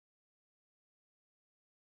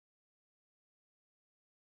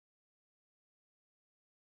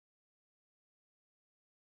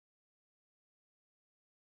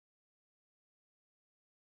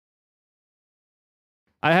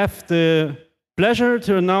I have the pleasure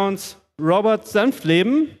to announce Robert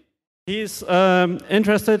Senftleben. He's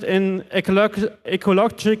interested in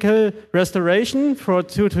ecological restoration for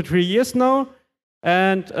 2 to 3 years now,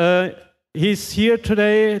 and he's here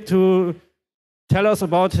today to tell us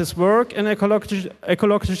about his work in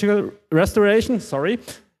ecological restoration. Sorry,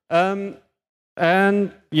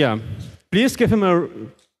 and yeah, please give him a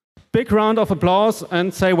big round of applause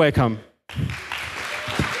and say welcome.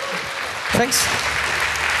 Thanks.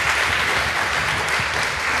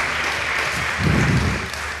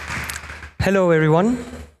 Hello, everyone.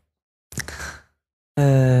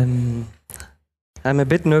 I'm a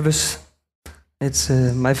bit nervous. It's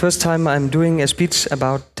my first time I'm doing a speech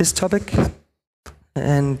about this topic,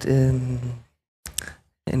 and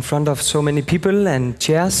in front of so many people and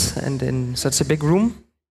chairs and in such a big room.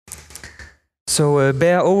 So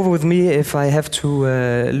bear over with me if I have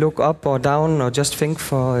to look up or down or just think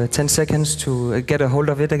for 10 seconds to get a hold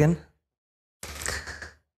of it again.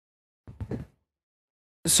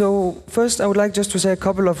 So first I would like just to say a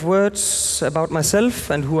couple of words about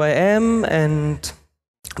myself and who I am, and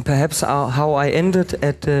perhaps how I ended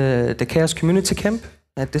at the Chaos Community Camp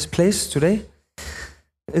at this place today.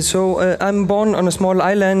 So I'm born on a small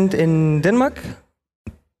island in Denmark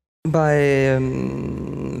by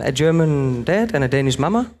a German dad and a Danish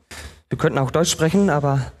mama. Wir könnten auch Deutsch sprechen,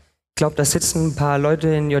 aber ich glaube, da sitzen ein paar Leute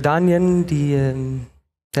in Jordanien, die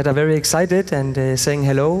that are very excited and saying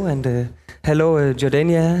hello, and hello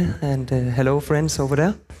Jordania, and hello friends over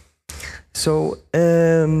there. So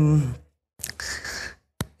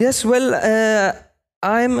yes, well,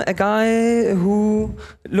 I'm a guy who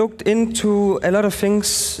looked into a lot of things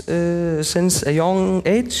since a young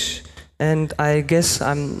age, and I guess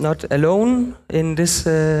I'm not alone in this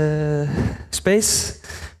space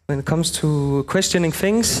when it comes to questioning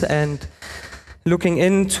things and looking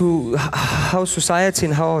into how society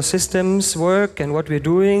and how our systems work and what we're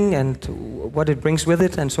doing and what it brings with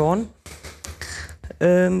it and so on.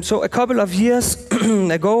 So a couple of years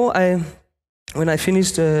ago, when I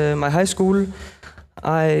finished my high school,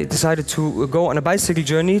 I decided to go on a bicycle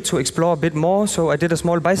journey to explore a bit more. So I did a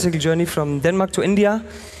small bicycle journey from Denmark to India,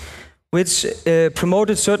 which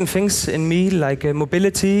promoted certain things in me, like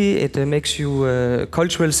mobility. It makes you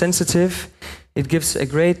culturally sensitive. It gives a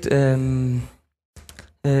great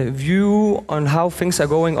view on how things are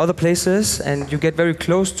going other places, and you get very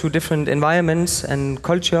close to different environments and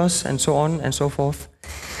cultures and so on and so forth.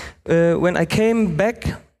 When I came back,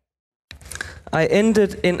 I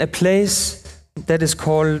ended in a place that is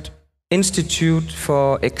called Institute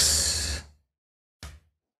for X.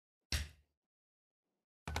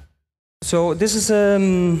 So this is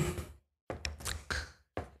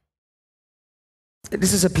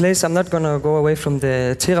a place. I'm not going to go away from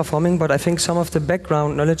the terraforming, but I think some of the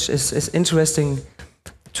background knowledge is interesting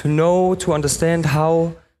to know, to understand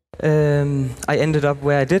how I ended up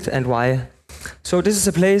where I did and why. So this is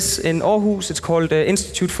a place in Aarhus. It's called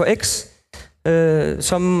Institute for X.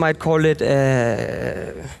 Some might call it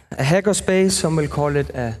a hackerspace. Some will call it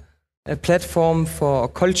a platform for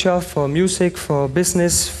culture, for music, for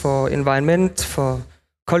business, for environment, for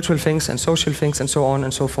cultural things and social things and so on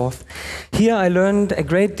and so forth. Here I learned a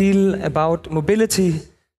great deal about mobility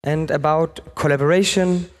and about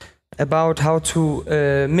collaboration, about how to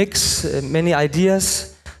mix many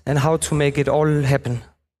ideas and how to make it all happen.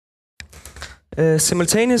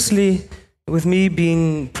 Simultaneously with me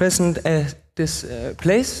being present at this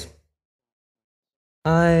place,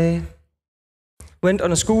 I went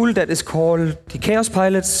on a school that is called the Chaos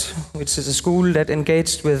Pilots, which is a school that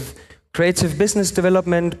engaged with creative business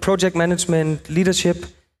development, project management, leadership,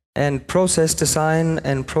 and process design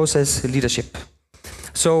and process leadership.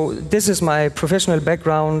 So this is my professional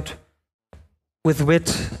background with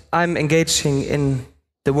which I'm engaging in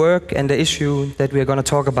the work and the issue that we're going to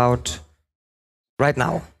talk about right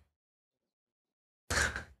now.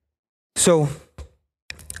 So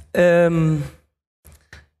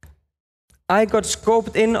I got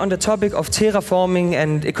scoped in on the topic of terraforming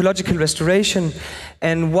and ecological restoration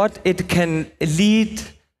and what it can lead,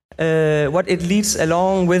 what it leads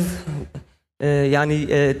along with,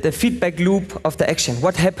 the feedback loop of the action.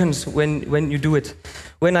 What happens when you do it?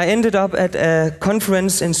 When I ended up at a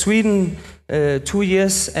conference in Sweden 2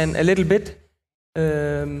 years and a little bit,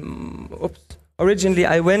 originally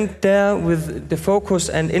I went there with the focus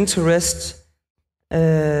and interest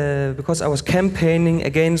because I was campaigning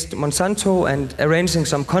against Monsanto and arranging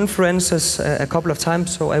some conferences a couple of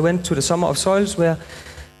times. So I went to the Summer of Soils where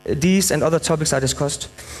these and other topics are discussed.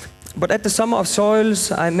 But at the Summer of Soils,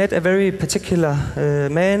 I met a very particular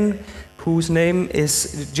man whose name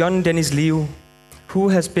is John Dennis Liu, who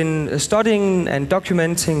has been studying and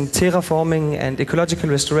documenting terraforming and ecological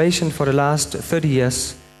restoration for the last 30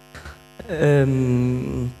 years.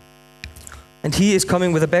 And he is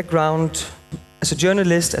coming with a background as a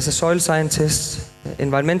journalist, as a soil scientist,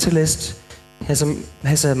 environmentalist. He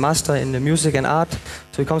has a master in music and art,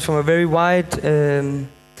 so he comes from a very wide,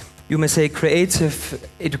 you may say, creative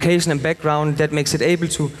education and background that makes it able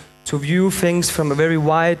to view things from a very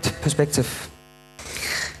wide perspective.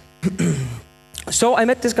 So I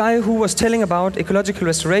met this guy who was telling about ecological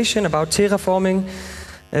restoration, about terraforming,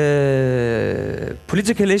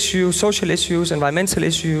 political issues, social issues, environmental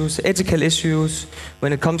issues, ethical issues,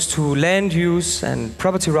 when it comes to land use and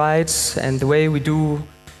property rights and the way we do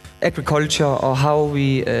agriculture or how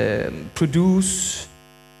we produce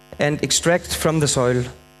and extract from the soil.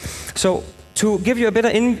 So to give you a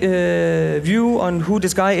better view on who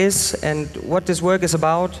this guy is and what this work is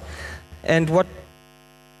about and what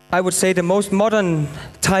I would say the most modern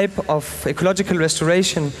type of ecological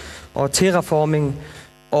restoration or terraforming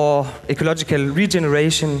or ecological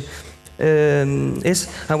regeneration is,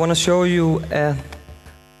 I want to show you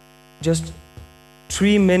just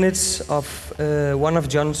 3 minutes of one of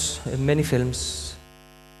John's many films.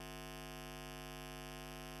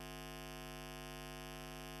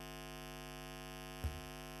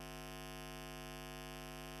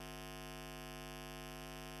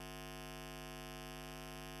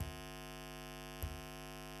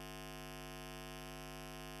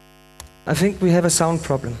 I think we have a sound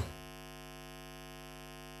problem.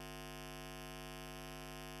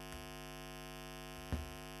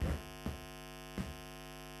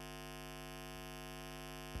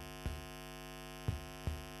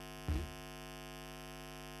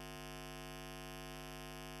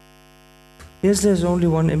 Yes, there's only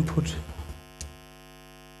one input.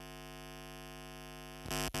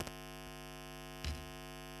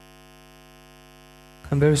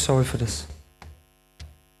 I'm very sorry for this.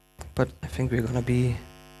 But I think we're gonna be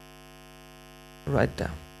right there.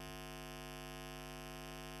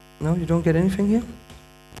 No, you don't get anything here?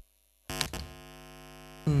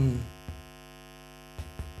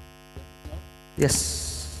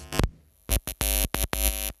 Yes.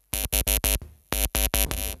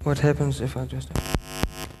 What happens if I just...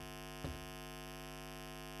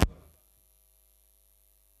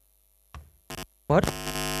 What?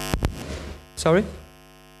 Sorry?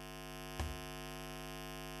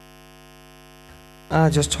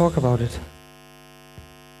 Just talk about it.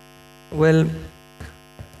 Well,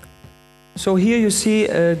 so here you see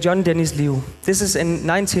John Dennis Liu. This is in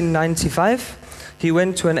 1995. He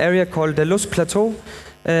went to an area called the Luz Plateau,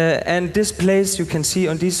 and this place you can see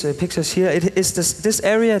on these pictures here, it is this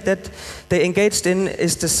area that they engaged in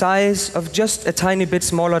is the size of just a tiny bit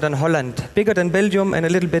smaller than Holland, bigger than Belgium and a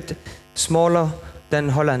little bit smaller than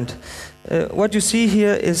Holland. What you see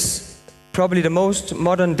here is probably the most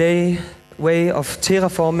modern day way of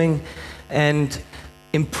terraforming and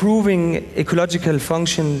improving ecological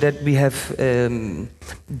function that we have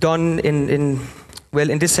done in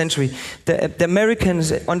this century. The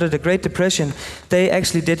Americans under the Great Depression, they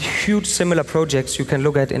actually did huge similar projects you can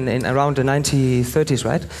look at in around the 1930s,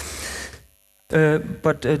 right?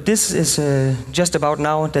 But this is just about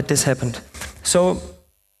now that this happened. So,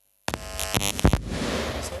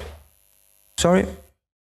 sorry.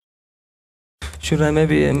 Should I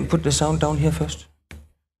maybe put the sound down here first?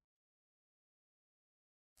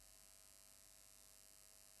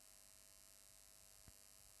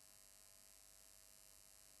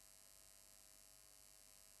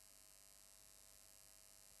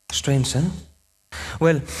 Strange, huh?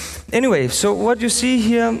 Well, anyway, so what you see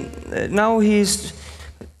here, now he's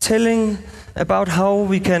telling about how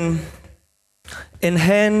we can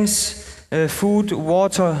enhance food,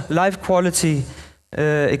 water, life quality,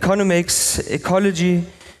 economics, ecology,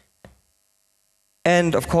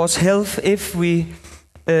 and of course health if we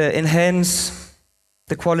enhance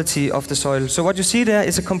the quality of the soil. So what you see there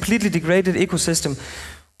is a completely degraded ecosystem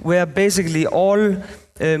where basically all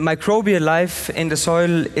microbial life in the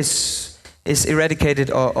soil is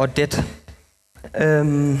eradicated or dead.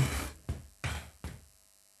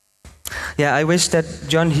 Yeah, I wish that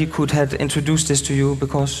John, he could have introduced this to you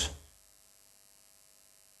because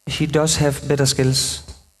he does have better skills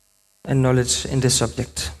and knowledge in this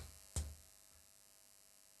subject.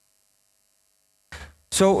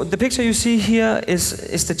 So the picture you see here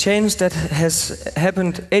is the change that has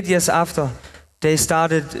happened 8 years after they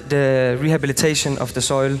started the rehabilitation of the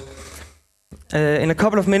soil. In a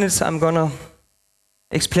couple of minutes I'm gonna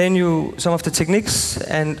explain you some of the techniques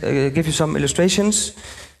and give you some illustrations.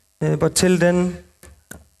 But till then,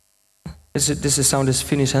 this sound is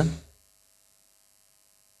finished, huh?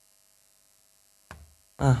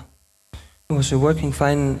 It was working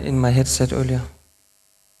fine in my headset earlier.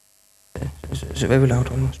 It's very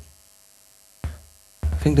loud almost.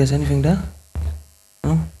 Think there's anything there?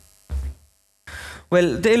 No?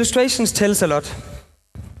 Well, the illustrations tells a lot.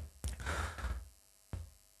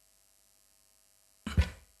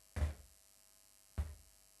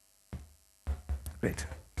 Great.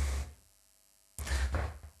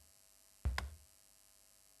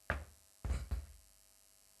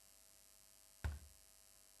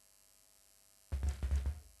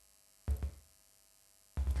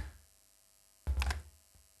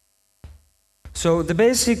 So the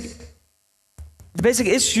basic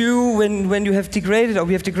issue when you have degraded, or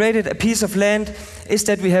we have degraded a piece of land, is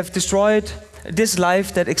that we have destroyed this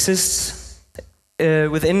life that exists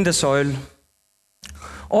within the soil.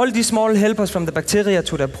 All these small helpers, from the bacteria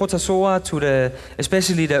to the protozoa to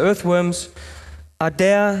especially the earthworms, are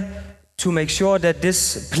there to make sure that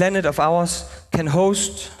this planet of ours can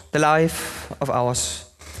host the life of ours.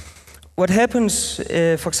 What happens,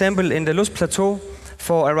 for example, in the Luz Plateau,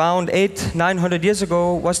 for around 800-900 years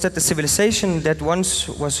ago, was that the civilization that once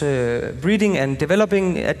was breeding and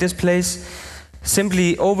developing at this place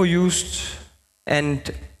simply overused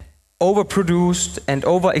and overproduced and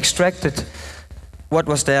over-extracted what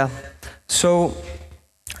was there. So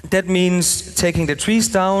that means taking the trees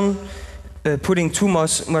down, putting too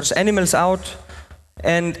much animals out,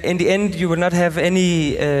 and in the end you will not have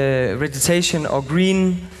any vegetation or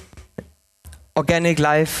green organic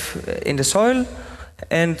life in the soil.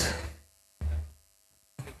 And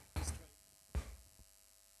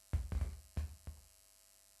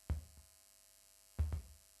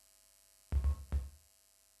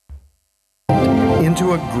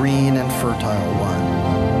into a green and fertile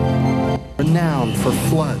one, renowned for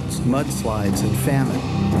floods, mudslides, and famine.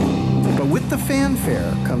 But with the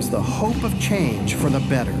fanfare comes the hope of change for the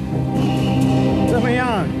better.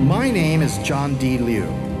 My name is John D. Liu.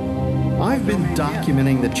 I've been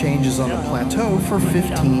documenting the changes on the plateau for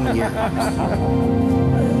 15 years.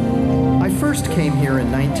 I first came here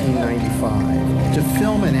in 1995 to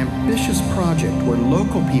film an ambitious project where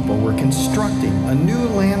local people were constructing a new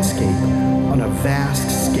landscape on a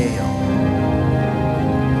vast scale.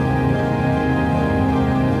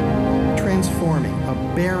 Transforming a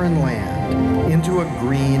barren land into a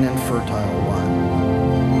green and fertile one.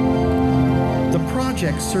 The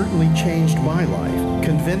project certainly changed my life,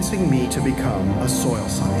 convincing me to become a soil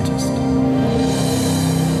scientist.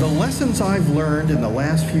 The lessons I've learned in the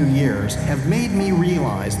last few years have made me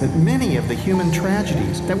realize that many of the human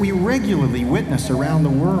tragedies that we regularly witness around the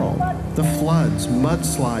world, the floods,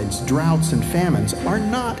 mudslides, droughts, and famines, are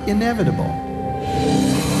not inevitable.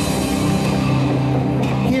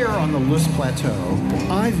 Here on the Luz Plateau,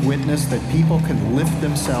 I've witnessed that people can lift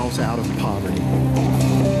themselves out of poverty.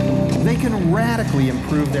 They can radically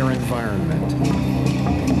improve their environment,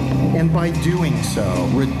 and by doing so,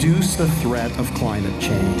 reduce the threat of climate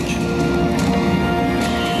change.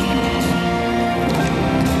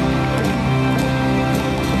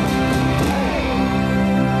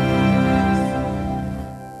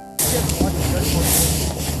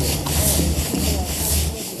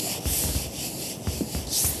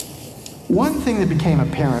 One thing that became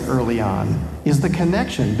apparent early on is the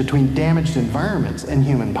connection between damaged environments and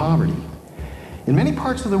human poverty. In many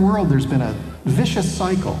parts of the world, there's been a vicious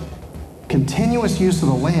cycle. Continuous use of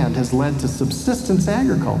the land has led to subsistence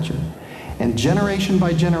agriculture, and generation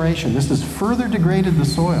by generation, this has further degraded the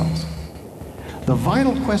soils. The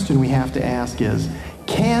vital question we have to ask is,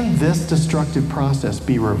 can this destructive process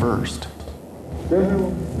be reversed? When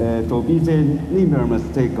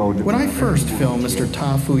I first filmed Mr.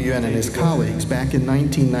 Ta Fu-Yuan and his colleagues back in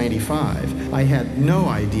 1995, I had no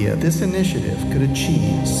idea this initiative could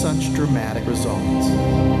achieve such dramatic results.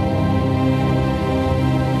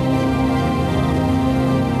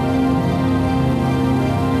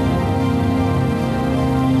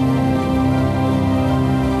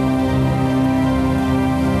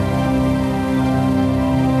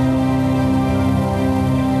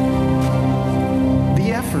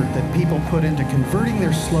 Put into converting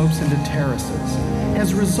their slopes into terraces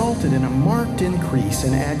has resulted in a marked increase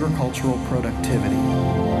in agricultural productivity.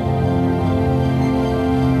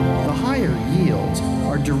 The higher yields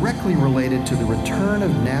are directly related to the return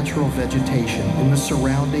of natural vegetation in the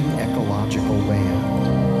surrounding ecological land.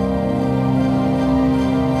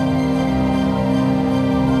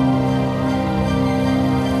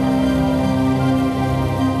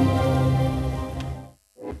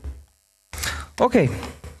 Okay.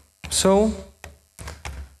 So,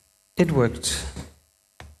 it worked.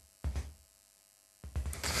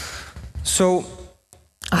 So,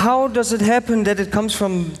 how does it happen that it comes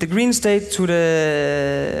from the green state to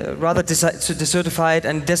the rather desertified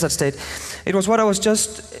and desert state? It was what I was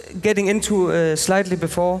just getting into slightly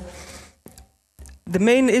before. The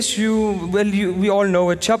main issue, well, we all know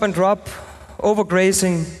it, chop and drop,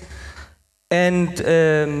 overgrazing,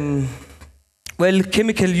 and well,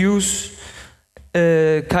 chemical use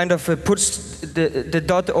kind of puts the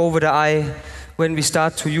dot over the I when we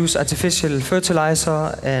start to use artificial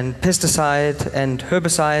fertilizer and pesticide and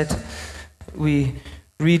herbicide. We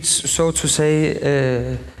reach, so to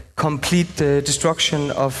say, complete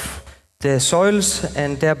destruction of the soils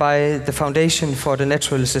and thereby the foundation for the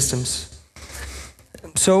natural systems.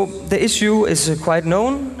 So the issue is quite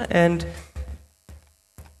known, and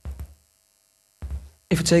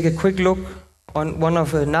if you take a quick look on one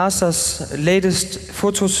of NASA's latest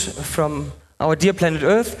photos from our dear planet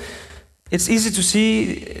Earth, it's easy to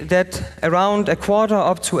see that around a quarter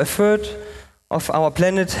up to a third of our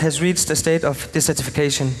planet has reached a state of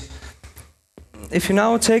desertification. If you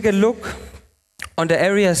now take a look on the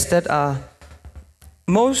areas that are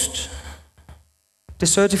most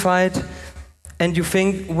desertified, and you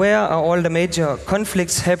think, where are all the major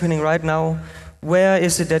conflicts happening right now? Where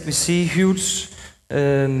is it that we see huge,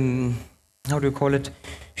 how do you call it?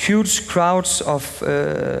 Huge crowds of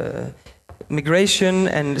migration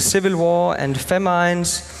and civil war and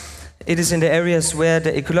famines. It is in the areas where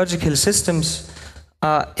the ecological systems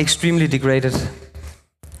are extremely degraded.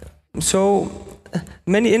 So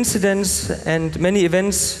many incidents and many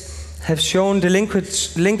events have shown the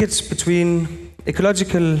linkage between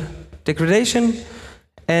ecological degradation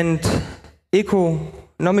and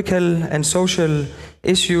economical and social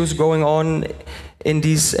issues going on in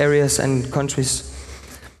these areas and countries.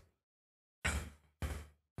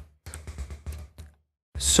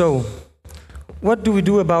 So, what do we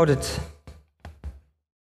do about it?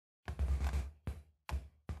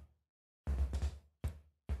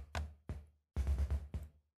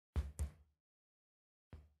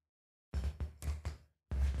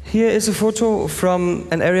 Here is a photo from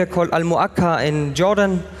an area called Al-Mu'akka in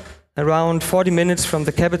Jordan, around 40 minutes from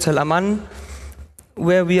the capital Amman,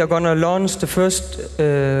 where we are going to launch the first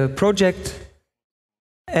project.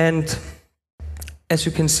 And as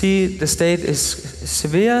you can see, the state is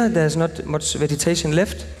severe. There's not much vegetation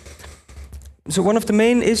left. So one of the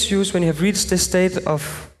main issues when you have reached this state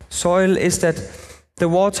of soil is that the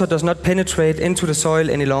water does not penetrate into the soil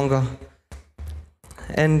any longer.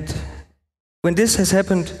 And when this has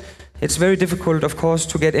happened, it's very difficult, of course,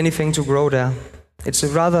 to get anything to grow there. It's a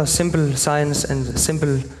rather simple science and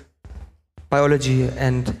simple biology,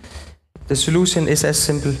 and the solution is as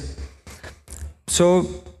simple. So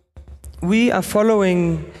we are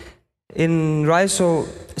following in RISO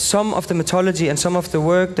some of the methodology and some of the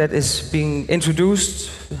work that is being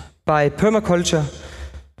introduced by permaculture,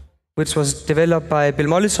 which was developed by Bill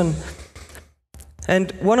Mollison.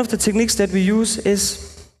 And one of the techniques that we use is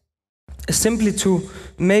simply to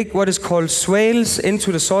make what is called swales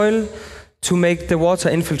into the soil to make the water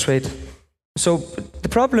infiltrate. So the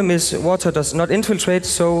problem is water does not infiltrate,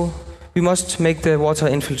 so we must make the water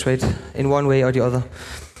infiltrate in one way or the other.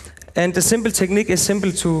 And the simple technique is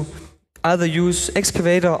simple to either use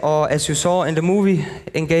excavator or, as you saw in the movie,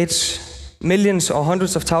 engage millions or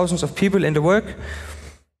hundreds of thousands of people in the work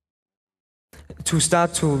to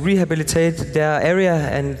start to rehabilitate their area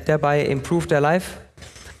and thereby improve their life.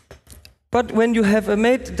 But when you have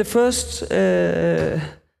made the first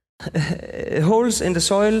holes in the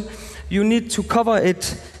soil, you need to cover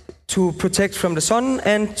it to protect from the sun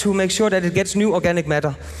and to make sure that it gets new organic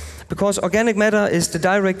matter. Because organic matter is the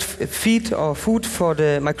direct feed or food for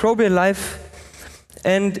the microbial life.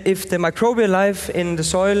 And if the microbial life in the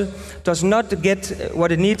soil does not get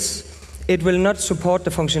what it needs, it will not support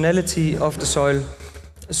the functionality of the soil.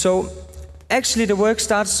 So actually the work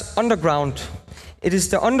starts underground. It is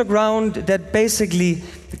the underground that basically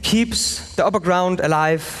keeps the upper ground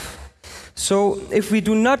alive. So if we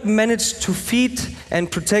do not manage to feed and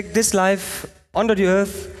protect this life under the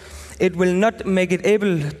earth, it will not make it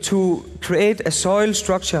able to create a soil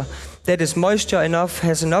structure that is moisture enough,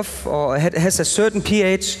 has enough, or has a certain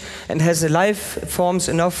pH, and has the life forms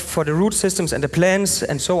enough for the root systems and the plants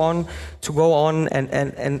and so on to go on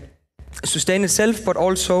and sustain itself, but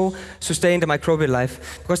also sustain the microbial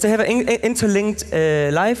life. Because they have an interlinked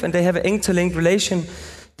life, and they have an interlinked relation,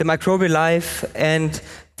 the microbial life and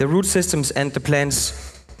the root systems and the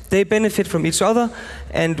plants. They benefit from each other,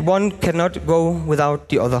 and one cannot go without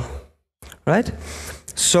the other. Right?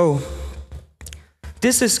 So,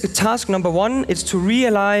 this is task number one. It's to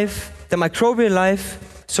re-alive the microbial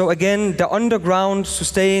life. So again, the underground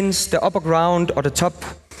sustains the upper ground or the top.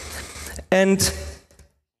 And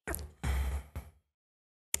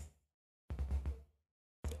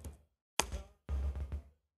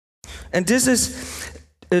And this is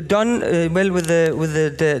done well with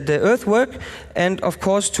the earthwork, and of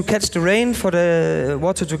course to catch the rain for the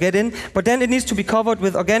water to get in. But then it needs to be covered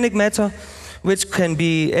with organic matter, which can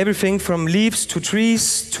be everything from leaves to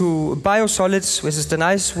trees to biosolids, which is the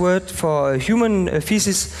nice word for human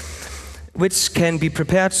feces, which can be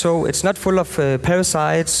prepared so it's not full of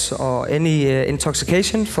parasites or any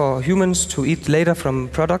intoxication for humans to eat later from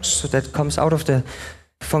products that comes out of the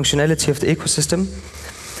functionality of the ecosystem.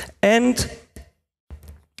 And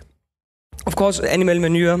of course, animal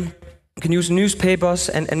manure, you can use newspapers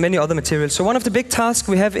and many other materials. So one of the big tasks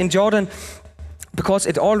we have in Jordan, because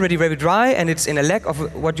it's already very dry and it's in a lack of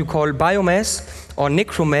what you call biomass or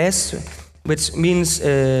necromass, which means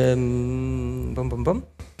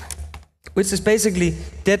which is basically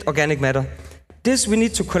dead organic matter. This we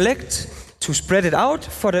need to collect to spread it out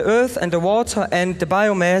for the earth and the water and the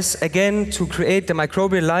biomass, again to create the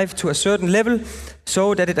microbial life to a certain level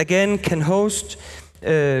so that it again can host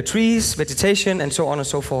trees, vegetation, and so on and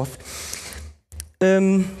so forth.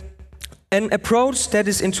 An approach that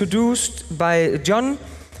is introduced by John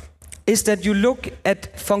is that you look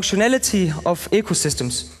at functionality of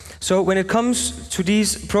ecosystems. So when it comes to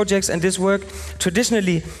these projects and this work,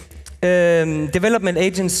 traditionally development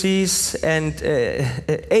agencies and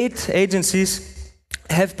aid agencies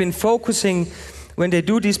have been focusing, when they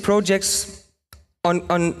do these projects,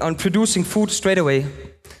 on producing food straight away.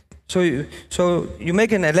 So you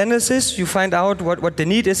make an analysis, you find out what the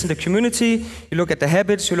need is in the community, you look at the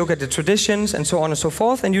habits, you look at the traditions, and so on and so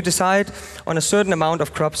forth, and you decide on a certain amount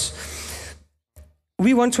of crops.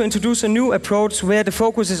 We want to introduce a new approach where the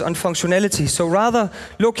focus is on functionality. So rather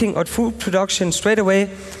looking at food production straight away,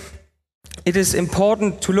 it is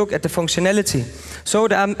important to look at the functionality. So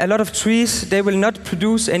there are a lot of trees, they will not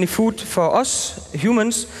produce any food for us,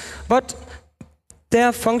 humans, but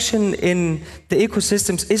their function in the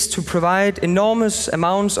ecosystems is to provide enormous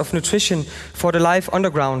amounts of nutrition for the life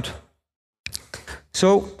underground.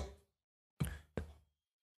 So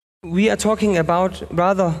we are talking about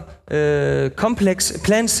rather complex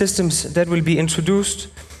plant systems that will be introduced,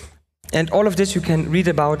 and all of this you can read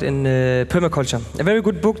about in permaculture. A very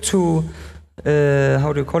good book to,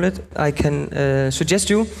 how do you call it? I can suggest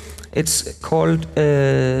you. It's called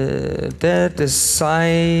The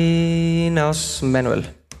Designer's Manual,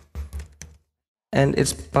 and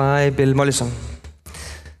it's by Bill Mollison.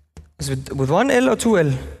 Is it with one L or two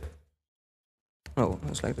L? No,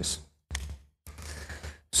 it's like this.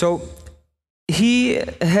 So he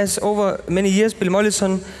has over many years, Bill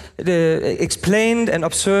Mollison, explained and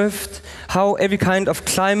observed how every kind of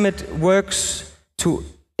climate works to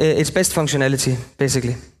its best functionality,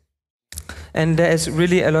 basically. And there is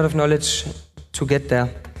really a lot of knowledge to get there.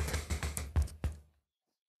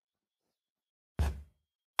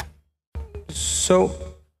 So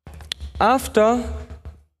after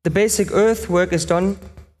the basic earthwork is done,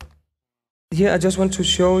 here I just want to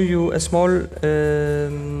show you a small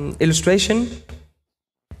illustration.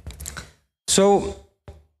 So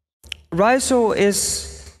Rhizo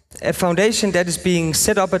is a foundation that is being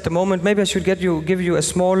set up at the moment. Maybe I should give you a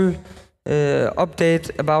small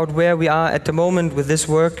update about where we are at the moment with this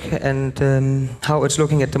work and how it's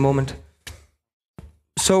looking at the moment.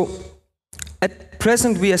 So at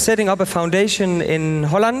present we are setting up a foundation in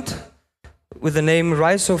Holland with the name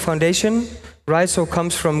Rhizo Foundation. Rhizo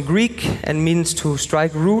comes from Greek and means to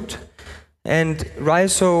strike root, and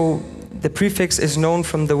rhizo, the prefix is known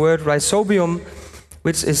from the word rhizobium,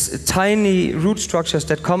 which is tiny root structures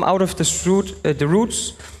that come out of the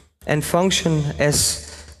roots and function as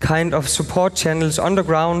kind of support channels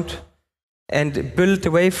underground and build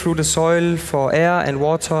the way through the soil for air and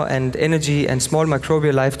water and energy and small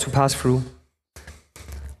microbial life to pass through.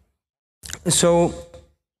 So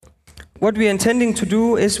what we are intending to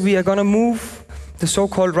do is we are going to move the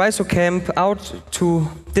so-called Rhizo camp out to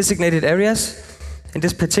designated areas. In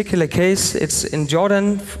this particular case, it's in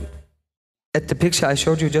Jordan, at the picture I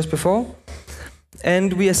showed you just before.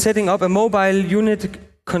 And we are setting up a mobile unit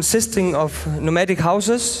consisting of nomadic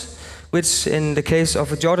houses, which in the case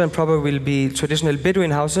of Jordan probably will be traditional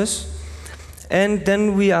Bedouin houses. And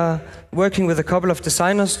then we are working with a couple of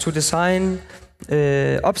designers to design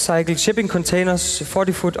upcycled shipping containers,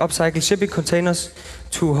 40-foot upcycled shipping containers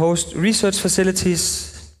to host research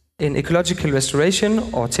facilities in ecological restoration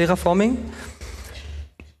or terraforming,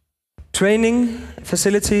 training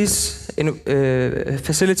facilities,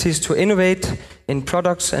 facilities to innovate in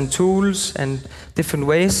products and tools and different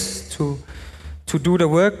ways to do the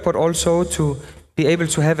work, but also to be able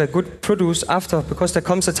to have a good produce after, because there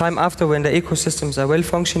comes a time after when the ecosystems are well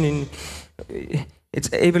functioning.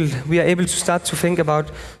 We are able to start to think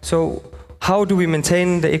about, so how do we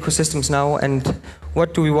maintain the ecosystems now, and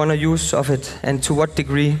what do we want to use of it, and to what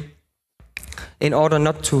degree, in order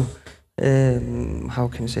not to, how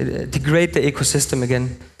can you say it, degrade the ecosystem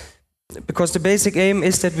again. Because the basic aim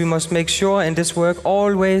is that we must make sure in this work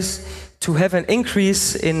always to have an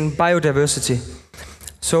increase in biodiversity.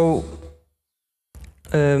 So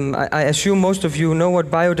I assume most of you know what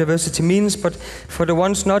biodiversity means, but for the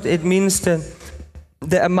ones not, it means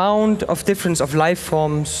the amount of difference of life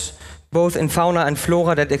forms, both in fauna and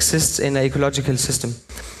flora, that exists in an ecological system.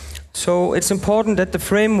 So it's important that the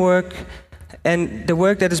framework and the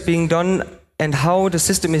work that is being done and how the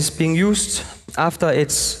system is being used after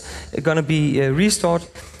it's going to be restored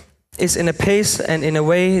is in a pace and in a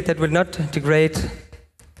way that will not degrade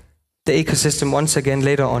the ecosystem once again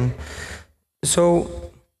later on.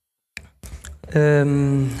 So,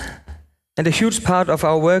 and a huge part of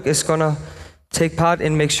our work is going to take part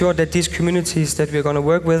in make sure that these communities that we're going to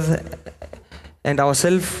work with and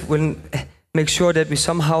ourselves will make sure that we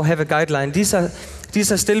somehow have a guideline. These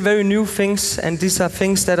are still very new things, and these are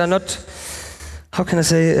things that are not, how can I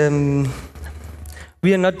say,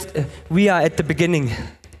 we are at the beginning.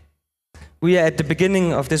 We are at the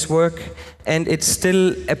beginning of this work, and it's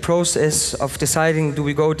still a process of deciding, do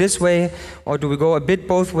we go this way, or do we go a bit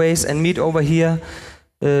both ways and meet over here?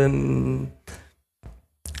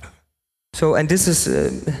 So, and this is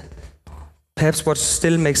perhaps what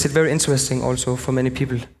still makes it very interesting also for many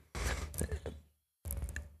people.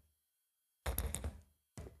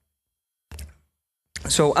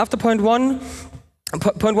 So after point one,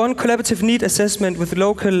 collaborative need assessment with the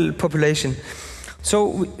local population.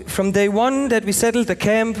 So from day one that we settled the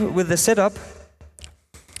camp with the setup,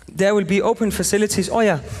 there will be open facilities.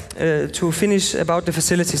 To finish about the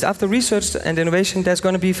facilities. After research and innovation, there's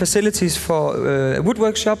going to be facilities for wood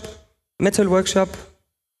workshop, metal workshop,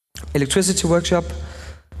 electricity workshop,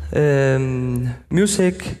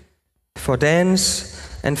 music, for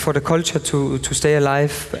dance, and for the culture to stay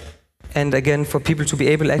alive. And again, for people to be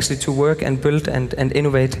able actually to work and build and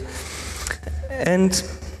innovate. And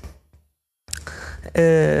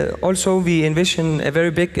also we envision a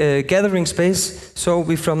very big gathering space, so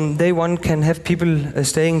we from day one can have people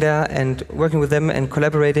staying there and working with them and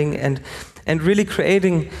collaborating and really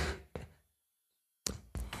creating,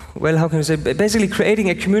 well, how can I say, basically creating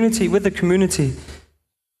a community with the community,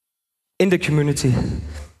 in the community.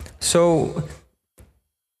 So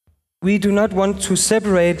we do not want to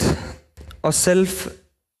separate ourselves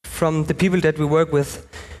from the people that we work with,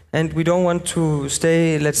 and we don't want to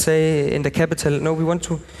stay, let's say, in the capital. No, we want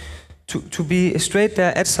to be straight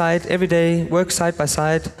there at site every day, work side by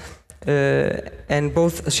side, and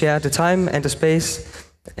both share the time and the space,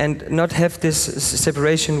 and not have this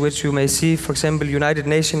separation which you may see, for example, United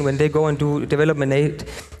Nations, when they go and do development aid,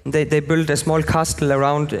 they build a small castle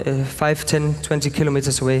around 5, 10, 20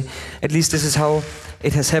 kilometers away. At least this is how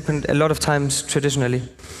it has happened a lot of times traditionally.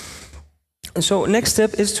 So next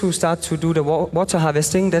step is to start to do the water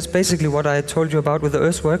harvesting. That's basically what I told you about with the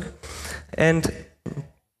earthwork. And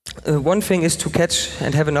one thing is to catch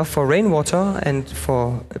and have enough for rainwater and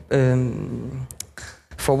for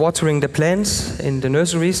watering the plants in the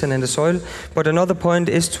nurseries and in the soil. But another point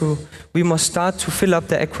is we must start to fill up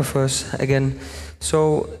the aquifers again.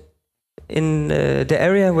 So in the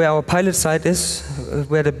area where our pilot site is,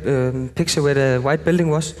 where the picture where the white building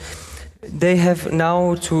was, they have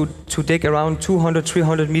now to dig around 200,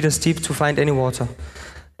 300 meters deep to find any water.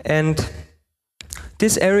 And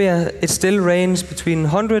this area, it still rains between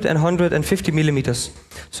 100 and 150 millimeters.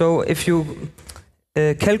 So if you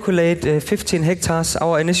calculate 15 hectares,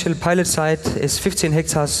 our initial pilot site is 15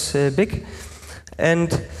 hectares big.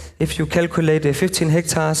 And if you calculate 15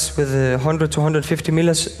 hectares with 100 to 150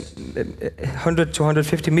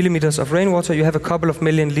 millimeters of rainwater, you have a couple of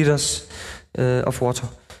million liters of water.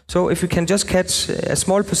 So if you can just catch a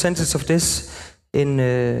small percentage of this in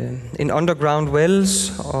underground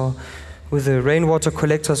wells or with the rainwater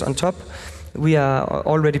collectors on top, we are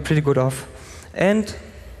already pretty good off. And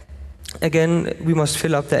again, we must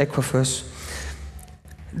fill up the aquifers.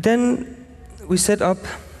 Then we set up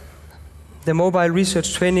the Mobile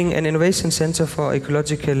Research Training and Innovation Center for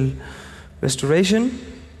Ecological Restoration.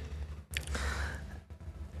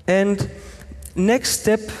 And next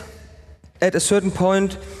step, at a certain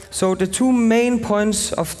point, so the two main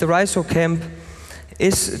points of the RISO camp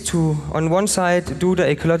is to, on one side, do the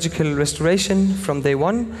ecological restoration from day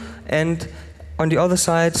one, and on the other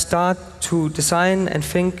side, start to design and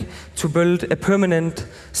think to build a permanent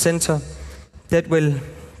center that will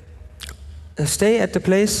stay at the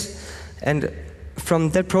place. And from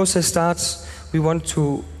that process starts, we want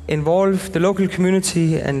to involve the local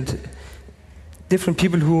community and different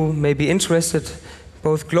people who may be interested,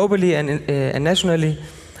 both globally and nationally,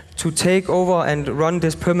 to take over and run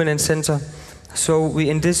this permanent center. So we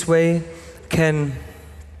in this way can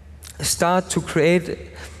start to create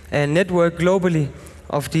a network globally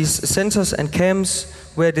of these centers and camps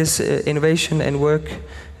where this innovation and work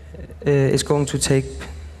is going to take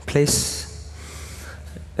place.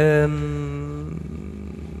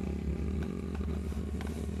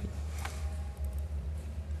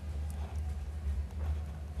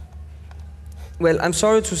 Well, I'm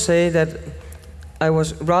sorry to say that I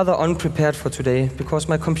was rather unprepared for today because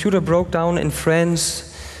my computer broke down in France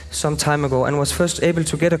some time ago and was first able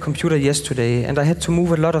to get a computer yesterday, and I had to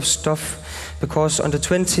move a lot of stuff because on the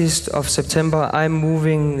 20th of September I'm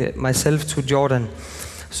moving myself to Jordan.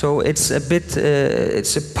 So it's a bit,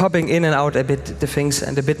 it's popping in and out a bit, the things,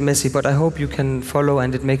 and a bit messy, but I hope you can follow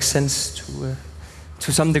and it makes sense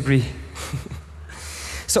to some degree.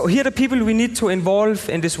 So here are the people we need to involve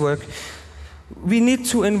in this work. We need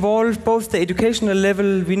to involve both the educational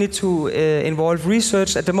level, we need to involve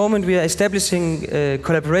research. At the moment we are establishing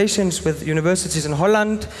collaborations with universities in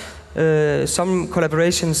Holland. Some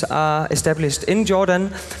collaborations are established in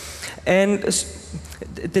Jordan. And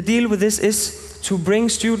the deal with this is to bring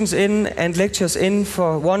students in and lecturers in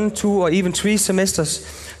for 1, 2 or even 3 semesters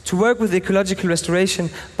to work with ecological restoration,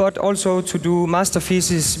 but also to do master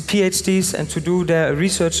theses, PhDs, and to do their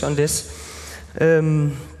research on this.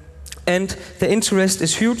 And the interest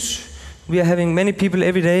is huge. We are having many people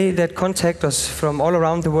every day that contact us from all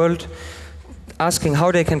around the world, asking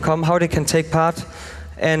how they can come, how they can take part.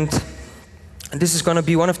 And this is going to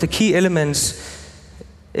be one of the key elements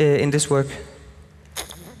in this work.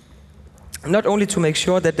 Not only to make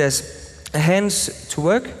sure that there's hands to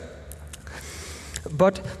work,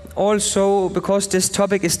 but also because this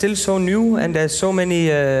topic is still so new and there's so many,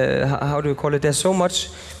 how do you call it, there's so much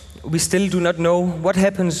we still do not know. What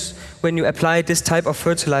happens when you apply this type of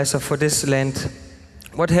fertilizer for this land?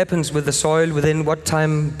 What happens with the soil within what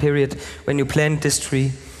time period when you plant this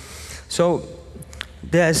tree? So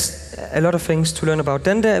there's a lot of things to learn about.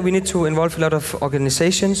 Then we need to involve a lot of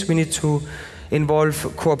organizations. We need to involve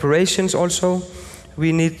cooperations also.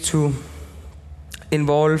 We need to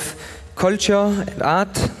involve culture and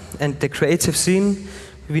art and the creative scene.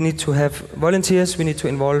 We need to have volunteers, we need to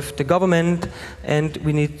involve the government, and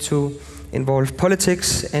we need to involve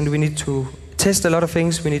politics, and we need to test a lot of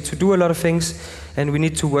things, we need to do a lot of things, and we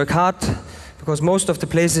need to work hard, because most of the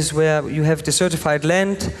places where you have desertified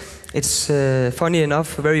land, it's funny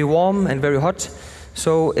enough, very warm and very hot.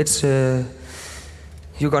 So it's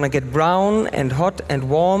you're gonna get brown and hot and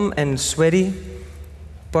warm and sweaty,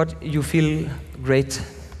 but you feel great.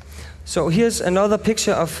 So here's another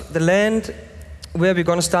picture of the land where we're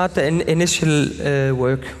going to start the initial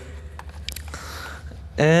work.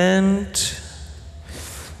 And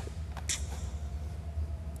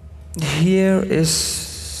here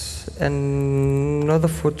is another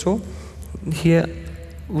photo. Here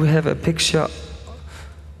we have a picture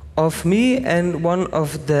of me and one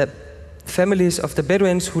of the families of the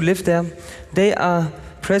Bedouins who live there. They are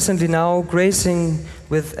presently now grazing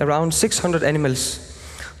with around 600 animals.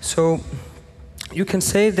 So you can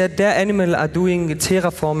say that their animals are doing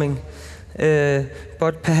terraforming,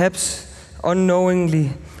 but perhaps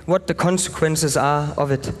unknowingly what the consequences are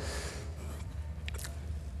of it.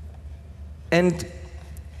 And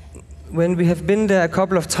when we have been there a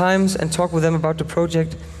couple of times and talked with them about the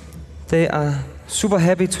project, they are super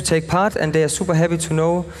happy to take part and they are super happy to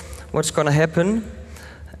know what's going to happen.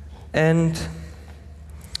 And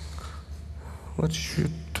what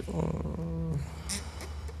should...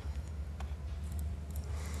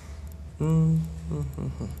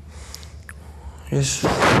 Yes.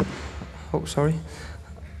 Oh, sorry.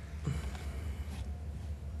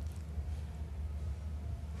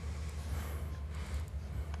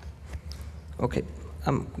 Okay,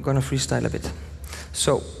 I'm gonna freestyle a bit.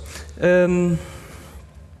 So,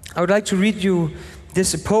 I would like to read you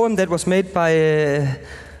this poem that was made by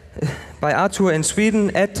Arthur in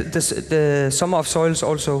Sweden at the Summer of Soils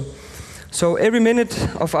also. So every minute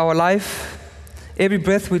of our life, every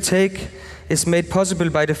breath we take is made possible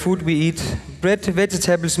by the food we eat. Bread,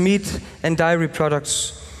 vegetables, meat, and dairy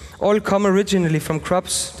products all come originally from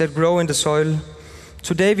crops that grow in the soil.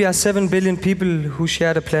 Today we are 7 billion people who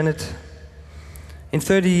share the planet. In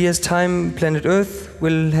 30 years' time, planet Earth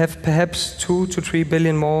will have perhaps 2 to 3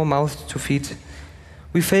 billion more mouths to feed.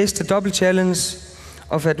 We face the double challenge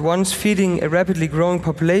of at once feeding a rapidly growing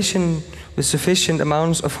population with sufficient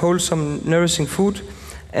amounts of wholesome, nourishing food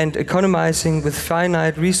and economizing with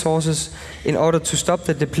finite resources in order to stop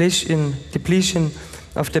the depletion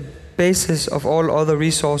of the basis of all other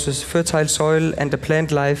resources, fertile soil and the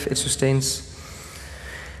plant life it sustains.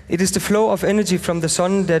 It is the flow of energy from the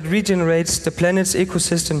sun that regenerates the planet's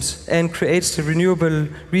ecosystems and creates the renewable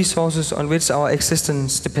resources on which our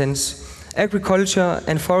existence depends. Agriculture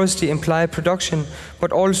and forestry imply production,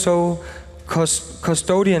 but also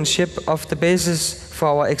custodianship of the basis for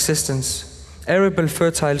our existence, arable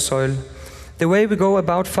fertile soil. The way we go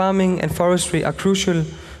about farming and forestry are crucial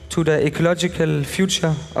to the ecological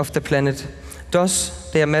future of the planet. Thus,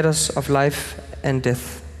 they are matters of life and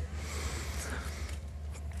death.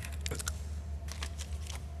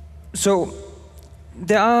 So,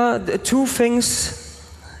 there are two things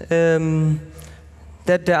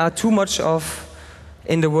that there are too much of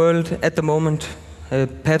in the world at the moment.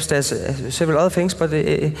 Perhaps there's several other things, but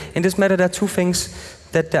in this matter there are two things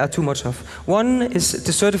that there are too much of. One is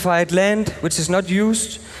desertified land, which is not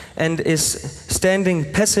used and is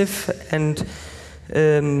standing passive. And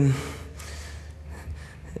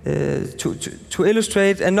to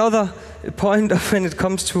illustrate another point of when it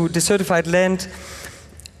comes to desertified land,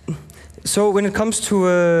 so when it comes to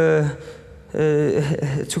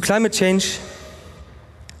climate change,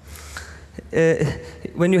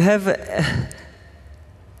 when you have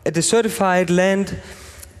a desertified land,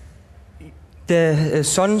 the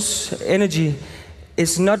sun's energy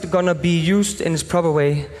is not going to be used in its proper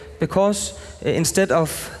way, because instead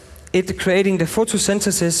of it creating the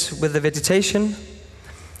photosynthesis with the vegetation,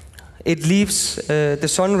 it leaves the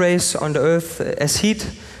sun rays on the earth as heat,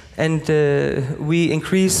 and we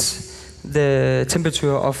increase the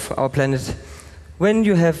temperature of our planet. When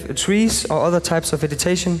you have trees or other types of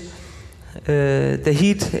vegetation, the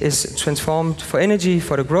heat is transformed for energy,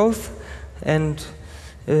 for the growth, and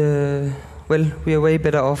well, we are way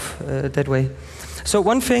better off that way. So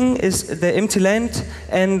one thing is the empty land,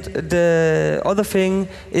 and the other thing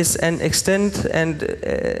is an extent and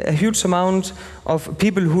a huge amount of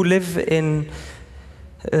people who live in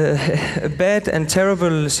bad and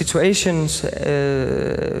terrible situations,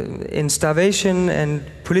 in starvation and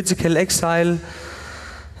political exile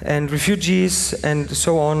and refugees and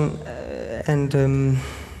so on. And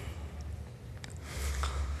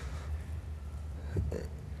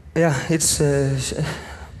yeah, it's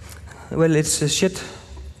well, it's shit.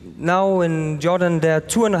 Now in Jordan there are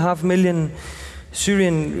 2.5 million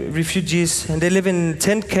Syrian refugees, and they live in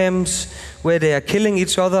tent camps where they are killing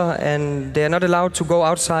each other, and they are not allowed to go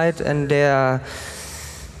outside, and they are,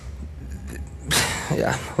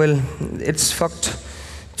 yeah, well, it's fucked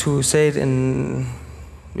to say it in,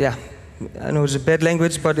 yeah, I know it's a bad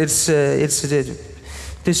language, but this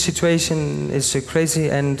situation is crazy,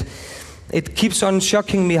 and it keeps on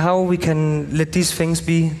shocking me how we can let these things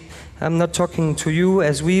be. I'm not talking to you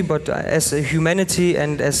as we, but as a humanity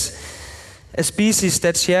and as a species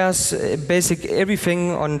that shares basic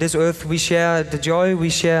everything on this earth. We share the joy, we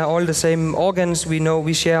share all the same organs, we know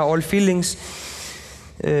we share all feelings.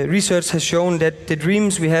 Research has shown that the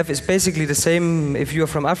dreams we have is basically the same if you are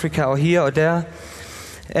from Africa or here or there.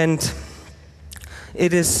 And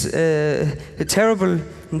it is terrible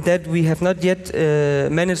that we have not yet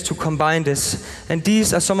managed to combine this. And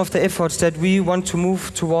these are some of the efforts that we want to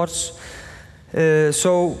move towards.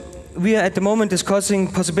 So we are at the moment discussing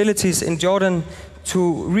possibilities in Jordan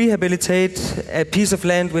to rehabilitate a piece of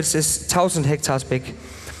land which is 1,000 hectares big.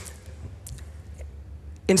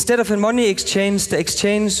 Instead of a money exchange, the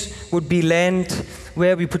exchange would be land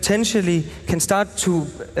where we potentially can start to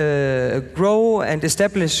grow and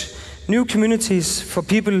establish new communities for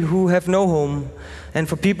people who have no home, and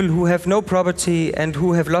for people who have no property and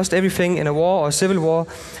who have lost everything in a war or civil war.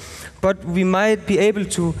 But we might be able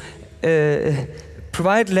to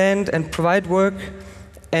provide land and provide work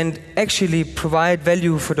and actually provide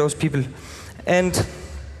value for those people. And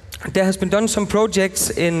there has been done some projects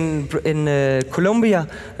in Colombia,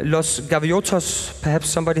 Los Gaviotos, perhaps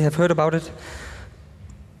somebody have heard about it,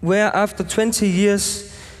 where after 20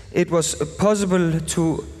 years it was possible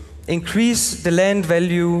to increase the land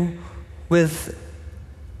value with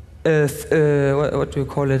what do you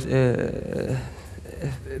call it?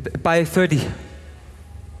 By 30.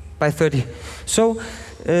 So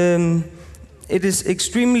it is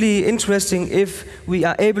extremely interesting if we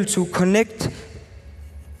are able to connect.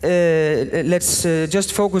 Let's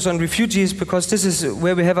just focus on refugees, because this is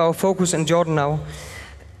where we have our focus in Jordan now.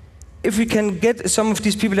 If we can get some of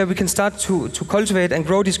these people that we can start to cultivate and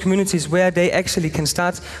grow these communities where they actually can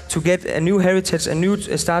start to get a new heritage,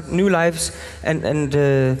 start new lives, and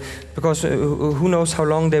because who knows how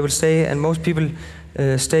long they will stay, and most people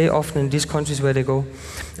stay often in these countries where they go.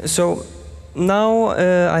 So now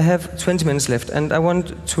I have 20 minutes left, and I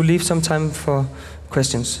want to leave some time for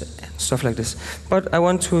questions and stuff like this. But I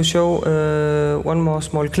want to show one more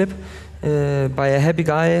small clip by a happy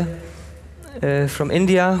guy from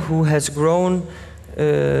India who has grown.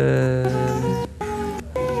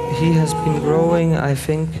 He has been growing, I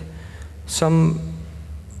think, some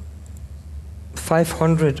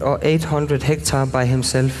 500 or 800 hectares by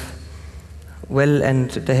himself. Well, and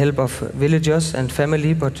the help of villagers and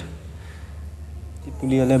family, but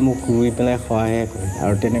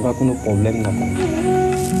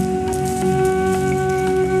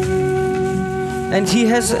and he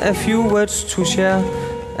has a few words to share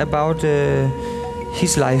about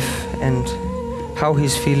his life and how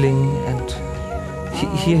he's feeling, and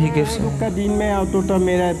here he gives का दिन में outdoor तो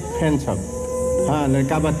मेरा friend सब हाँ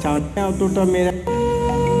लड़का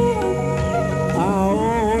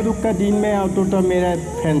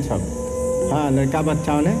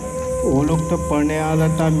बच्चाओं ने वो लोग तो पढ़ने वाला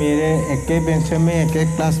था मेरे एक बेंच में एक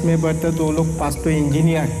क्लास में बैठते तो वो लोग पास तो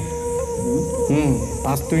इंजीनियर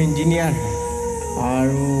और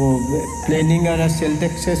वो प्लानिंग और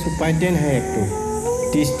सेल्टेक्स से सुपरटेंडेंट है एक तो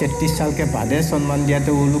 30-33 साल के बाद सम्मान दिया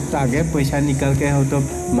तो वो लोग तो आगे पैसा निकल के हो तो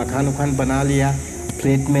मकान उखान बना लिया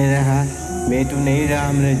फ्लैट में रहा मैं तो नहीं रहा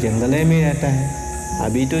हमने जंगल में रहता है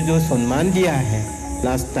अभी तो जो सम्मान दिया है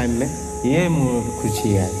लास्ट टाइम में ये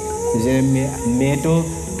खुशी है जैसे मैं तो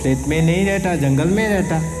फ्लैट में नहीं रहता जंगल में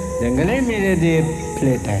रहता जंगल में मेरे लिए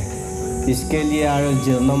फ्लैट है इसके लिए और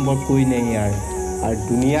नंबर कोई नहीं है और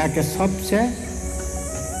दुनिया के सबसे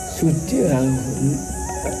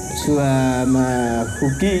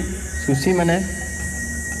सुशी मने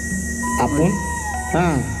अपन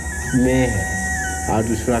हाँ मैं और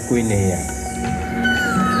दूसरा कोई नहीं है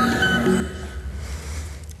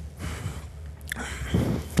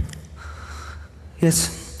Yes,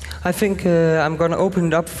 I think I'm going to open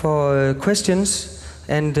it up for questions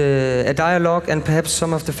and a dialogue, and perhaps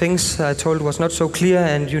some of the things I told was not so clear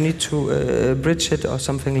and you need to bridge it or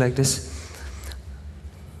something like this.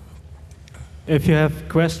 If you have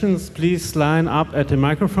questions, please line up at the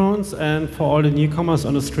microphones, and for all the newcomers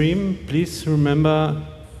on the stream, please remember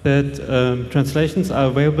that translations are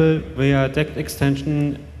available via DECT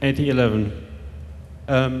extension 8011.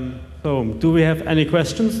 So, do we have any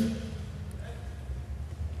questions?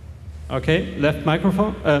 Okay, left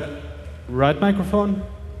microphone, right microphone.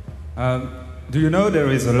 Do you know there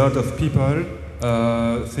is a lot of people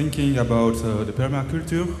thinking about the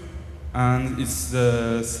permaculture, and it's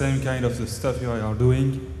the same kind of the stuff you are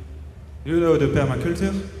doing? Do you know the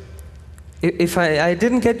permaculture? If I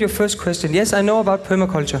didn't get your first question, yes, I know about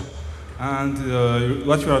permaculture. And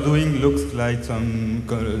what you are doing looks like some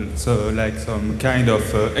kind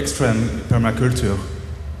of extreme permaculture,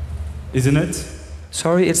 isn't it?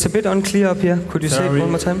 Sorry, it's a bit unclear up here. Could you say it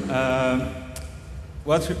one more time?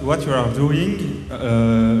 What you are doing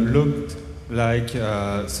looked like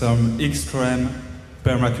some extreme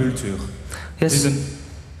permaculture. Yes.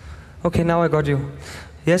 Okay, now I got you.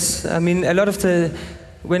 Yes, I mean a lot of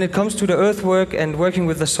when it comes to the earthwork and working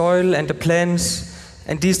with the soil and the plants,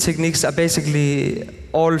 and these techniques are basically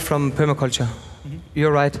all from permaculture. Mm-hmm.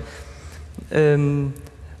 You're right.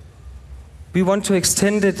 We want to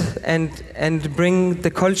extend it and bring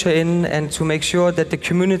the culture in, and to make sure that the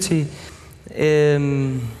community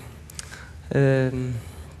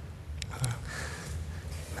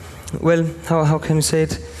well, how can you say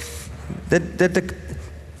it? That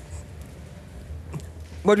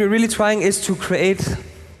what we're really trying is to create,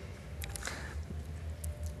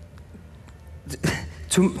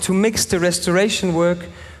 to mix the restoration work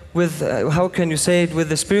with how can you say it, with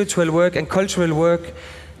the spiritual work and cultural work.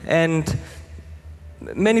 And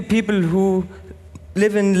many people who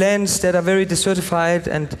live in lands that are very desertified,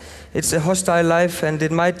 and it's a hostile life, and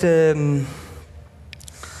it might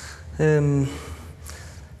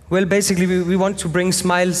well, basically we want to bring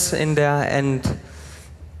smiles in there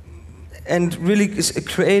and really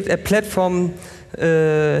create a platform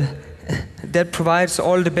that provides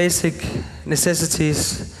all the basic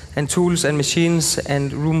necessities and tools and machines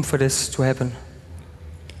and room for this to happen.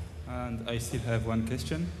 And I still have one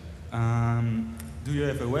question. Do you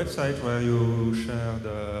have a website where you share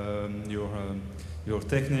your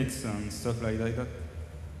techniques and stuff like that?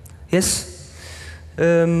 Yes.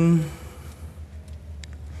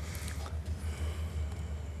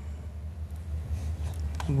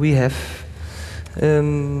 We have.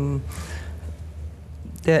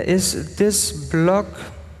 There is this blog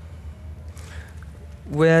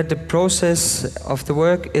where the process of the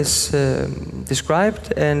work is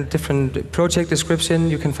described, and different project description.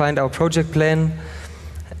 You can find our project plan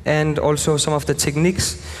and also some of the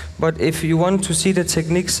techniques. But if you want to see the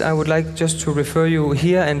techniques, I would like just to refer you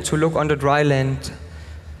here and to look on the dry land.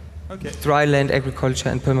 dry land agriculture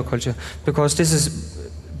and permaculture, because this is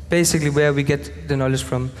basically where we get the knowledge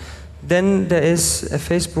from. Then there is a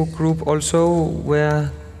Facebook group also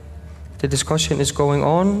where the discussion is going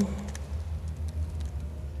on.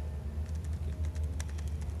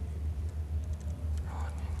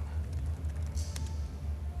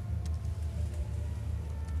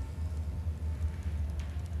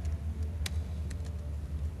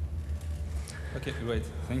 Okay, great.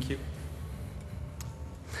 Thank you.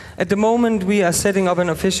 At the moment, we are setting up an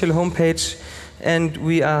official homepage, and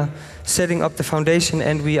we are setting up the foundation,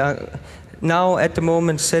 and we are now at the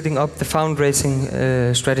moment setting up the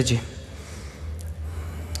fundraising strategy.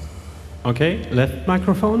 Okay, left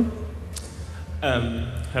microphone.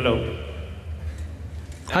 Hello.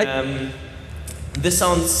 Hi. This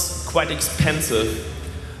sounds quite expensive,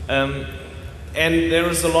 and there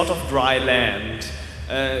is a lot of dry land.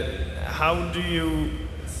 How do you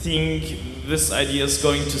think this idea is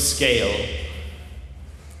going to scale?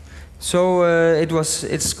 So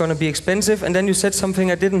it's going to be expensive, and then you said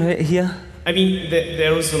something I didn't hear. I mean,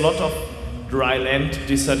 there is a lot of dry land,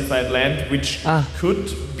 desertified land, which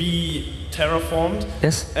could be terraformed.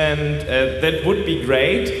 Yes. And that would be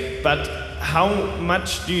great, but how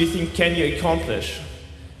much do you think can you accomplish?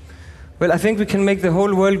 Well, I think we can make the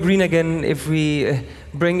whole world green again if we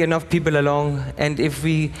bring enough people along, and if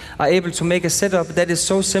we are able to make a setup that is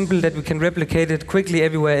so simple that we can replicate it quickly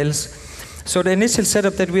everywhere else. So the initial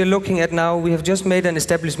setup that we are looking at now, we have just made an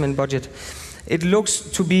establishment budget. It looks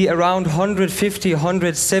to be around 150,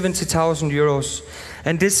 170,000 euros.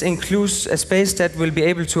 And this includes a space that will be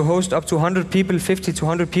able to host up to 100 people, 50 to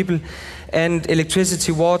 100 people, and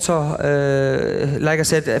electricity, water, like I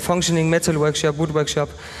said, a functioning metal workshop, wood workshop.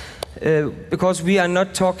 Because we are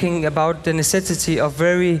not talking about the necessity of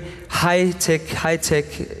very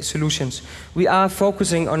high-tech solutions. We are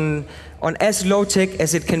focusing on as low-tech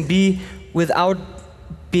as it can be without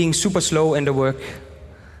being super slow in the work.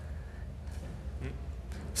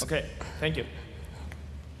 Okay, thank you.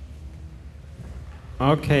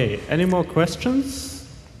 Okay, any more questions?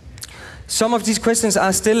 Some of these questions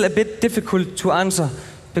are still a bit difficult to answer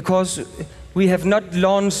because we have not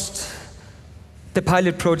launched the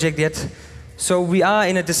pilot project yet. So we are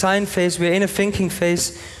in a design phase, we are in a thinking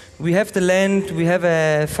phase. We have the land, we have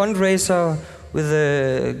a fundraiser with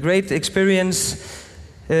a great experience.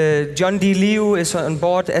 John D. Liu is on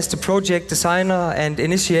board as the project designer and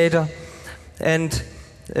initiator, and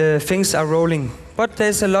things are rolling. But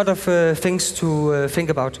there's a lot of things to think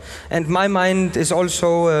about. And my mind is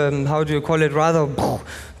also, how do you call it, rather,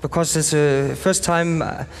 because it's the first time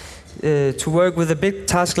to work with a big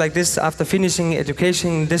task like this after finishing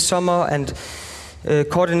education this summer and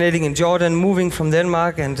coordinating in Jordan, moving from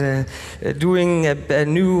Denmark and doing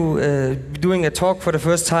a talk for the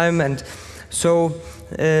first time. And so,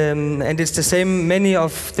 and it's the same, many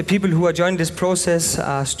of the people who are joining this process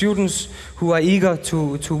are students who are eager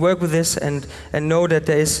to work with this and know that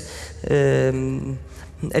there is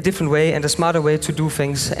a different way and a smarter way to do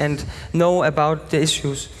things and know about the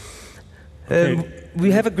issues. Okay.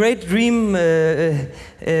 We have a great dream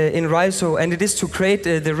in Raiso, and it is to create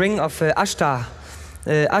the ring of Ashtar.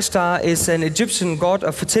 Ashtar is an Egyptian god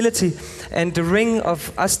of fertility, and the ring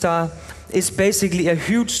of Ashtar is basically a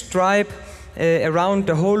huge stripe around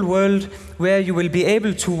the whole world where you will be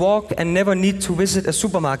able to walk and never need to visit a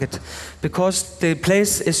supermarket, because the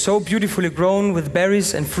place is so beautifully grown with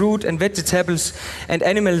berries and fruit and vegetables, and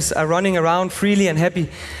animals are running around freely and happy,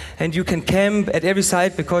 and you can camp at every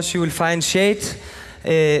site because you will find shade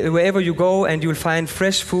wherever you go, and you will find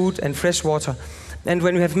fresh food and fresh water. And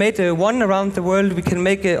when we have made one around the world, we can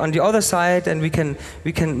make it on the other side, and we can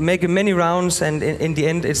make many rounds, and in the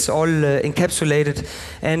end it's all encapsulated.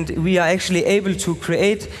 And we are actually able to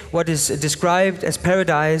create what is described as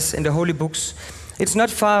paradise in the holy books. It's not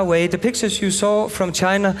far away. The pictures you saw from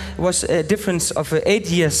China was a difference of 8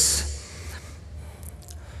 years.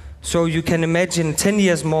 So you can imagine 10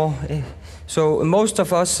 years more. So most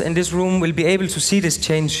of us in this room will be able to see this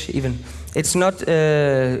change even. It's not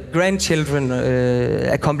a grandchildren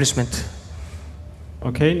accomplishment.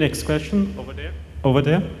 Okay, next question. Over there. Over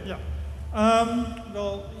there. Yeah.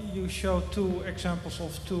 Well, you showed two examples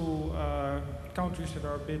of two countries that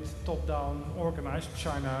are a bit top-down organized,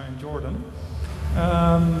 China and Jordan.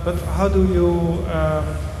 But how do you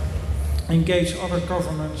engage other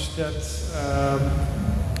governments that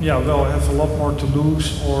well, have a lot more to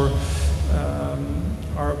lose or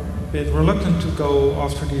are a bit reluctant to go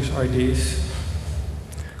after these ideas?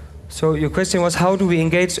 So your question was, how do we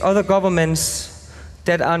engage other governments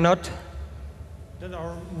that are not... That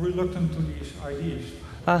are reluctant to these ideas.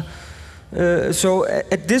 So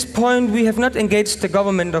at this point, we have not engaged the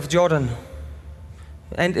government of Jordan,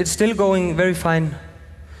 and it's still going very fine.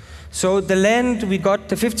 So the land we got,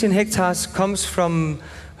 the 15 hectares, comes from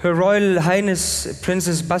Her Royal Highness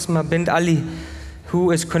Princess Basma bint Ali,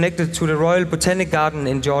 who is connected to the Royal Botanic Garden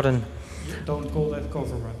in Jordan. You don't call that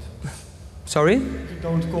government. Sorry? You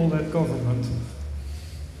don't call that government.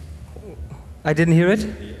 I didn't hear it.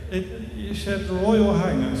 You said Royal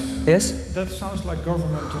Highness. Yes? That sounds like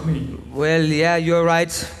government to me. Well, yeah, you're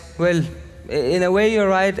right. Well, in a way you're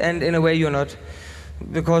right, and in a way you're not.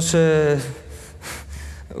 Because,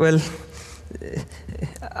 well,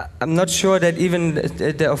 I'm not sure that even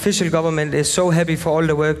the official government is so happy for all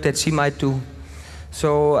the work that she might do.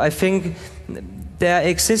 So I think there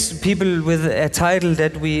exist people with a title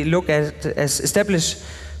that we look at as established,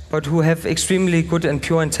 but who have extremely good and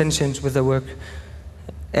pure intentions with their work,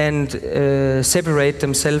 and separate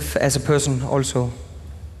themselves as a person also.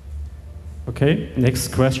 Okay, next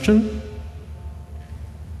question.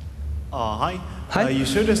 Hi. Hi. You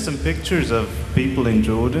showed us some pictures of people in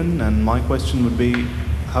Jordan, and my question would be,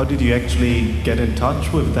 how did you actually get in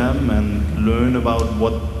touch with them and learn about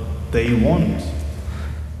what they want?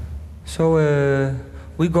 So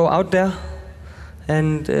we go out there,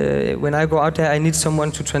 and when I go out there, I need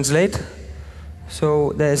someone to translate.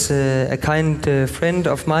 So there's a kind friend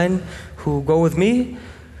of mine who go with me,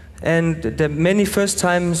 and the many first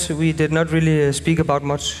times we did not really speak about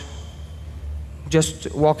much,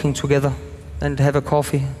 just walking together and have a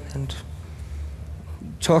coffee and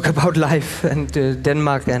talk about life and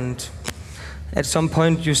Denmark, and at some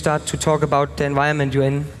point you start to talk about the environment you're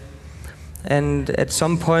in, and at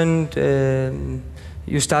some point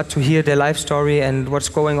you start to hear their life story and what's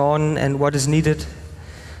going on and what is needed.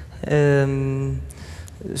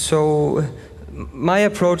 So my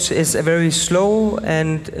approach is a very slow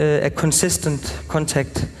and a consistent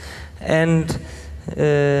contact, and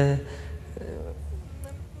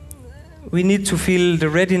we need to feel the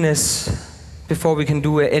readiness before we can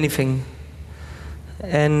do anything.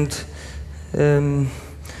 And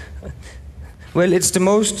well, it's the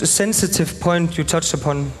most sensitive point you touch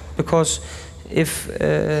upon, because if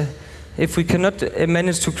we cannot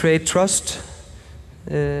manage to create trust,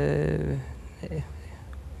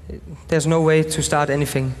 there's no way to start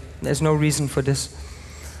anything. There's no reason for this.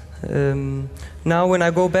 Now when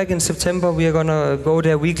I go back in September, we are gonna go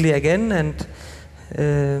there weekly again, and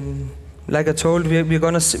like I told, we're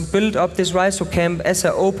gonna build up this RISO camp as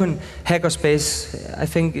an open hackerspace. I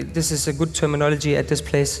think this is a good terminology at this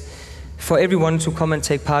place for everyone to come and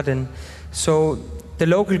take part in. So the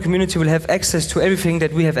local community will have access to everything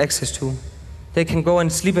that we have access to. They can go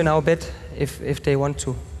and sleep in our bed if they want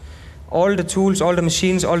to. All the tools, all the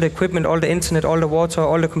machines, all the equipment, all the internet, all the water,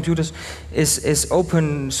 all the computers is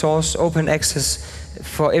open source, open access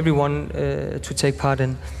for everyone to take part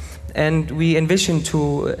in. And we envision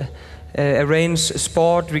to arrange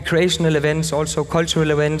sport, recreational events, also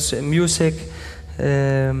cultural events, music,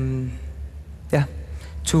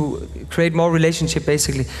 to create more relationship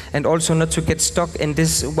basically, and also not to get stuck in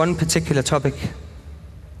this one particular topic.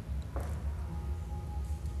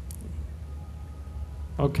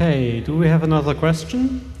 Okay, do we have another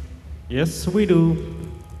question? Yes, we do.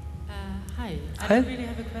 Hi. I Hi. don't really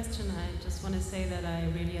have a question. I just want to say that I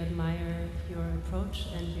really admire your approach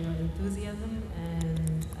and your enthusiasm,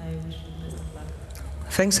 and I wish you the best of luck.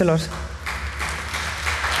 Thanks a lot.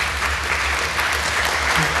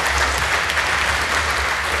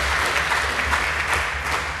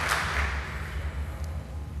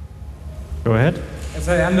 Go ahead. As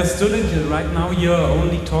I understood it, right now you're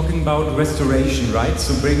only talking about restoration, right?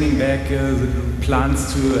 So bringing back the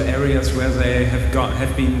plants to areas where they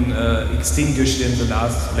have been extinguished in the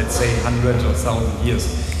last, let's say, 100 or 1,000 years.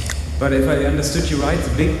 But if I understood you right,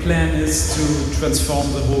 the big plan is to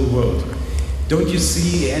transform the whole world. Don't you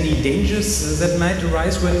see any dangers that might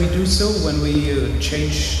arise when we do so, when we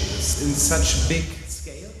change in such big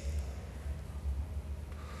scale?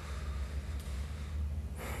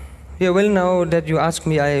 Yeah, well, now that you ask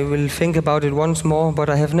me, I will think about it once more, but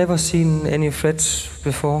I have never seen any threats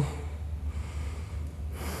before.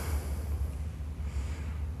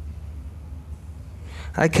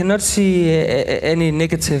 I cannot see any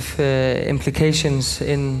negative implications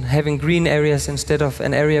in having green areas instead of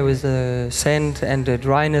an area with sand and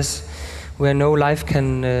dryness where no life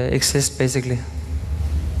can exist, basically.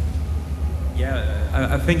 Yeah,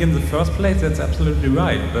 I think in the first place that's absolutely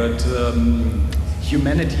right, but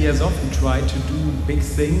humanity has often tried to do big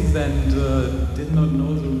things and did not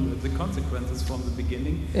know the consequences from the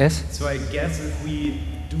beginning. Yes. So I guess if we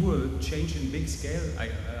do a change in big scale,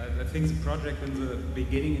 I think the project in the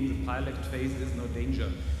beginning, in the pilot phase, is no danger.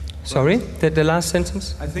 Sorry, the last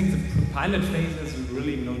sentence? I think the pilot phase is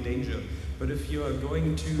really no danger. But if you are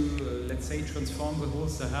going to, let's say, transform the whole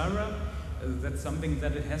Sahara, that's something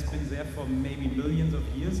that it has been there for maybe millions of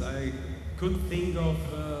years. I could think of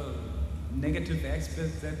negative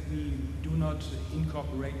aspects that we do not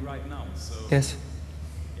incorporate right now. So Yes.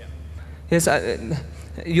 yeah. Yes,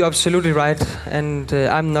 you're absolutely right. And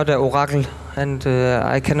I'm not an oracle, and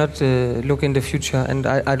I cannot look in the future, and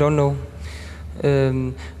I don't know.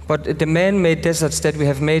 But the man-made deserts that we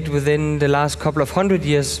have made within the last couple of 100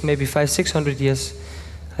 years, maybe 500-600 years,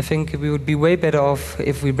 I think we would be way better off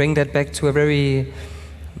if we bring that back to a very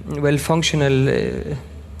well-functional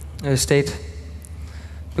state.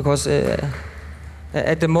 Because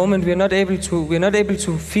at the moment we are not able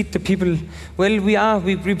to feed the people. Well,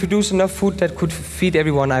 we produce enough food that could feed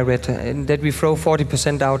everyone, I read, and that we throw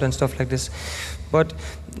 40% out and stuff like this. But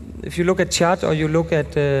if you look at Chad or you look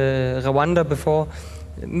at Rwanda before,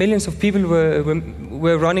 millions of people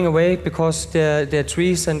were running away because their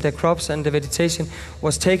trees and their crops and the vegetation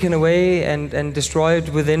was taken away and destroyed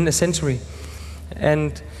within a century.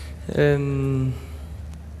 And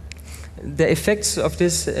the effects of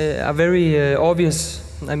this are very obvious.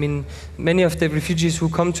 I mean, many of the refugees who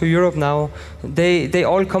come to Europe now, they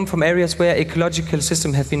all come from areas where ecological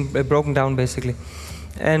systems have been broken down, basically.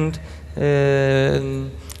 And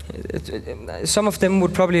some of them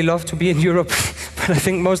would probably love to be in Europe, but I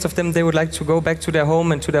think most of them, they would like to go back to their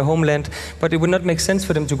home and to their homeland. But it would not make sense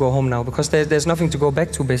for them to go home now, because there's nothing to go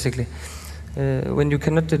back to, basically. When you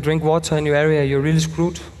cannot drink water in your area, you're really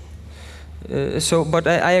screwed. But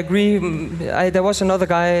I agree. There was another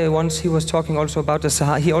guy once, he was talking also about the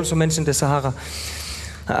Sahara. He also mentioned the Sahara.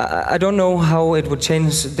 I don't know how it would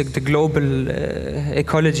change the global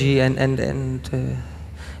ecology and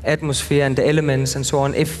atmosphere and the elements and so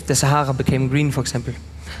on if the Sahara became green, for example.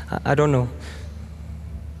 I don't know.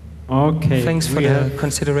 Okay. Thanks for the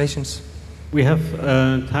considerations. We have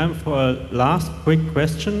time for a last quick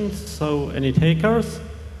question. So, any takers?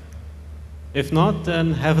 If not,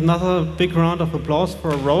 then have another big round of applause for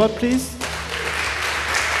Robert, please.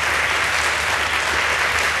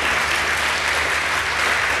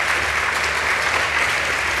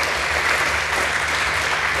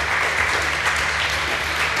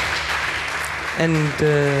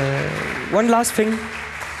 And one last thing.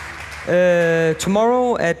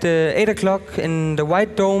 Tomorrow at 8 o'clock in the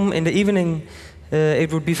White Dome in the evening,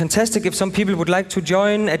 it would be fantastic if some people would like to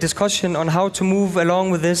join a discussion on how to move along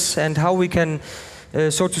with this and how we can,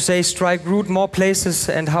 so to say, strike root more places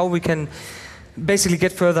and how we can basically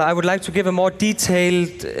get further. I would like to give a more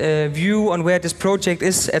detailed view on where this project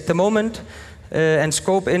is at the moment and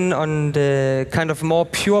scope in on the kind of more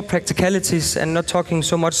pure practicalities and not talking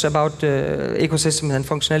so much about ecosystems and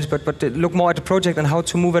functionalities, but look more at the project and how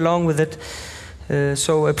to move along with it.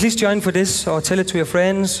 So please join for this, or tell it to your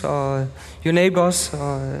friends or your neighbors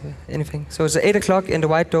or anything. So it's at 8 o'clock in the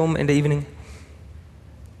White Dome in the evening.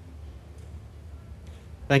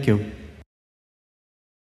 Thank you.